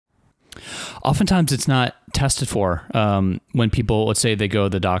Oftentimes it's not tested for. When people, let's say they go to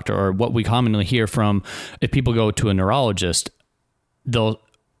the doctor, or what we commonly hear from, if people go to a neurologist, the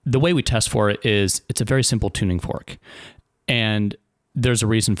way we test for it is it's a very simple tuning fork. And there's a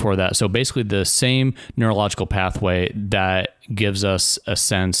reason for that. So basically the same neurological pathway that gives us a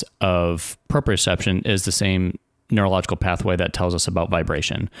sense of proprioception is the same neurological pathway that tells us about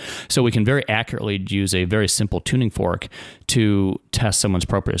vibration. So we can very accurately use a very simple tuning fork to test someone's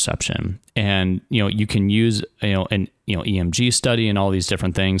proprioception. And, you can use, an EMG study and all these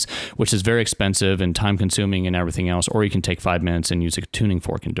different things, which is very expensive and time consuming and everything else, or you can take 5 minutes and use a tuning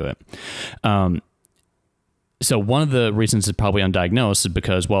fork and do it. So one of the reasons it's probably undiagnosed is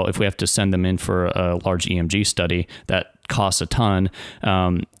because, well, if we have to send them in for a large EMG study that costs a ton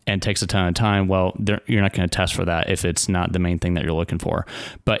and takes a ton of time, well, you're not going to test for that if it's not the main thing that you're looking for.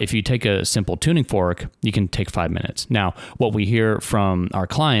 But if you take a simple tuning fork, you can take 5 minutes. Now, what we hear from our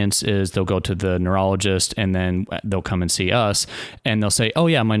clients is they'll go to the neurologist and then they'll come and see us and they'll say, oh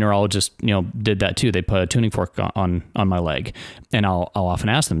yeah, my neurologist, did that too. They put a tuning fork on my leg. And I'll often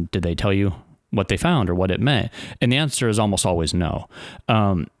ask them, did they tell you what they found or what it meant? And the answer is almost always no.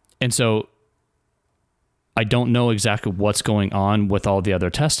 And so I don't know exactly what's going on with all the other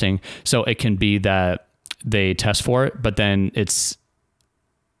testing. So it can be that they test for it, but then it's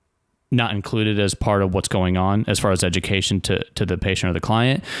not included as part of what's going on as far as education to the patient or the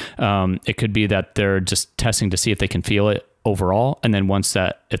client. It could be that they're just testing to see if they can feel it overall. And then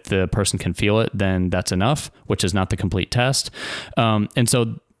if the person can feel it, then that's enough, which is not the complete test. And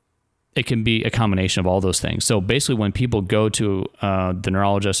so it can be a combination of all those things. So basically when people go to the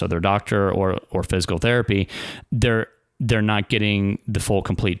neurologist or their doctor or physical therapy, they're not getting the full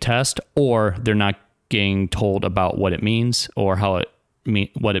complete test, or they're not getting told about what it means or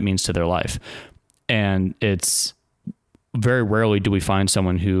what it means to their life. And it's very rarely do we find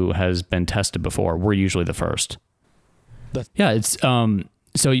someone who has been tested before. We're usually the first. It's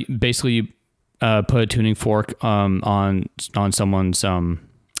so basically you put a tuning fork on someone's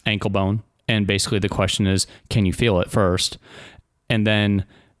ankle bone, and basically the question is, can you feel it first? And then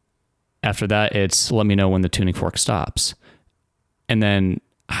after that, it's let me know when the tuning fork stops. And then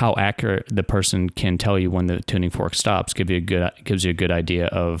how accurate the person can tell you when the tuning fork stops gives you a good idea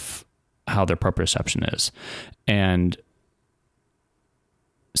of how their proprioception is. And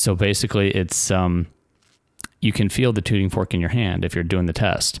so basically it's you can feel the tuning fork in your hand if you're doing the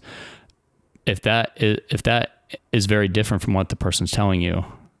test. If that is very different from what the person's telling you,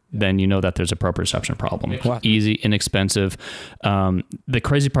 then you know that there's a proprioception problem. Wow. Easy, inexpensive. The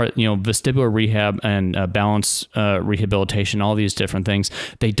crazy part, vestibular rehab and balance rehabilitation, all these different things,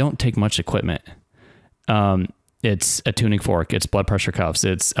 they don't take much equipment. It's a tuning fork, it's blood pressure cuffs,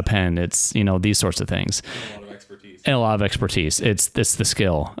 it's a pen, it's, these sorts of things. And a lot of expertise. It's the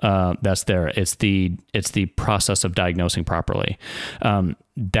skill that's there. It's the process of diagnosing properly.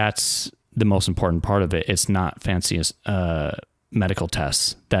 That's the most important part of it. It's not fancy medical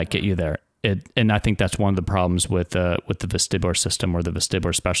tests that get you there. And I think that's one of the problems with the vestibular system or the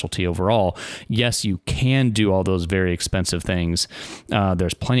vestibular specialty overall. Yes, you can do all those very expensive things.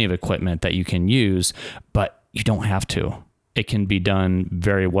 There's plenty of equipment that you can use, but you don't have to. It can be done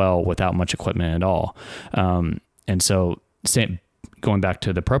very well without much equipment at all. And so going back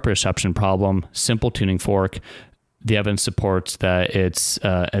to the proprioception problem, simple tuning fork, the evidence supports that it's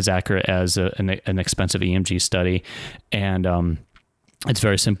as accurate as an expensive EMG study, and it's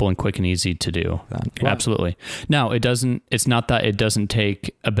very simple and quick and easy to do. Wow. Absolutely. Now, it's not that it doesn't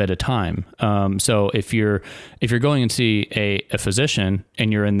take a bit of time. So if you're going and see a physician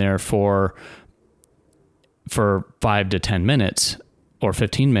and you're in there for 5 to 10 minutes or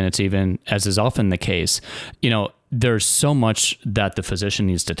 15 minutes even, as is often the case, there's so much that the physician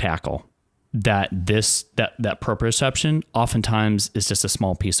needs to tackle. That proprioception oftentimes is just a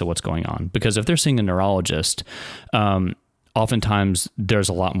small piece of what's going on. Because if they're seeing a neurologist, oftentimes there's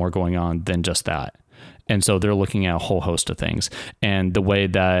a lot more going on than just that. And so they're looking at a whole host of things. And the way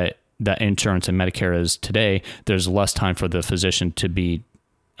that insurance and Medicare is today, there's less time for the physician to be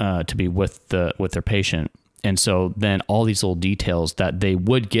with their patient. And so then all these little details that they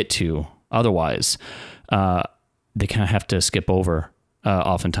would get to otherwise, they kind of have to skip over.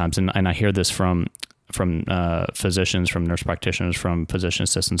 Oftentimes, and I hear this from physicians, from nurse practitioners, from physician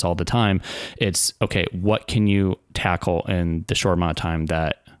assistants all the time. It's okay. What can you tackle in the short amount of time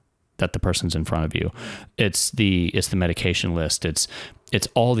that the person's in front of you? It's the medication list. It's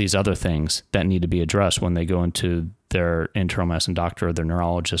all these other things that need to be addressed when they go into their internal medicine doctor or their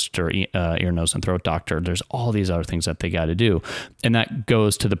neurologist or ear, nose, and throat doctor. There's all these other things that they got to do. And that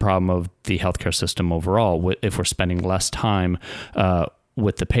goes to the problem of the healthcare system overall. If we're spending less time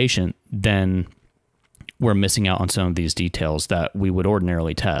with the patient, then we're missing out on some of these details that we would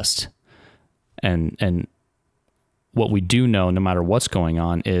ordinarily test. And what we do know, no matter what's going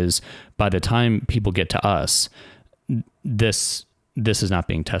on, is by the time people get to us, this is not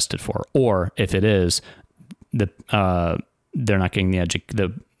being tested for. Or if it is, they're not getting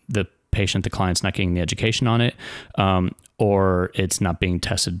the patient, the client's not getting the education on it, or it's not being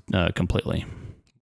tested completely.